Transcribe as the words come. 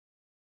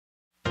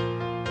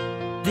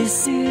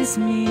This is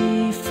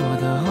me for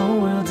the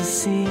whole world to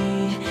see.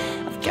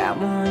 I've got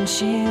one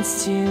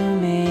chance to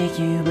make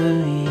you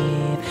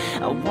believe.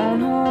 I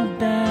won't hold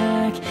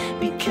back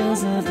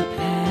because of the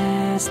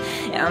past.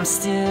 I'm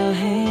still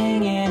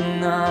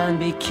hanging on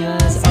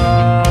because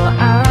all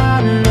I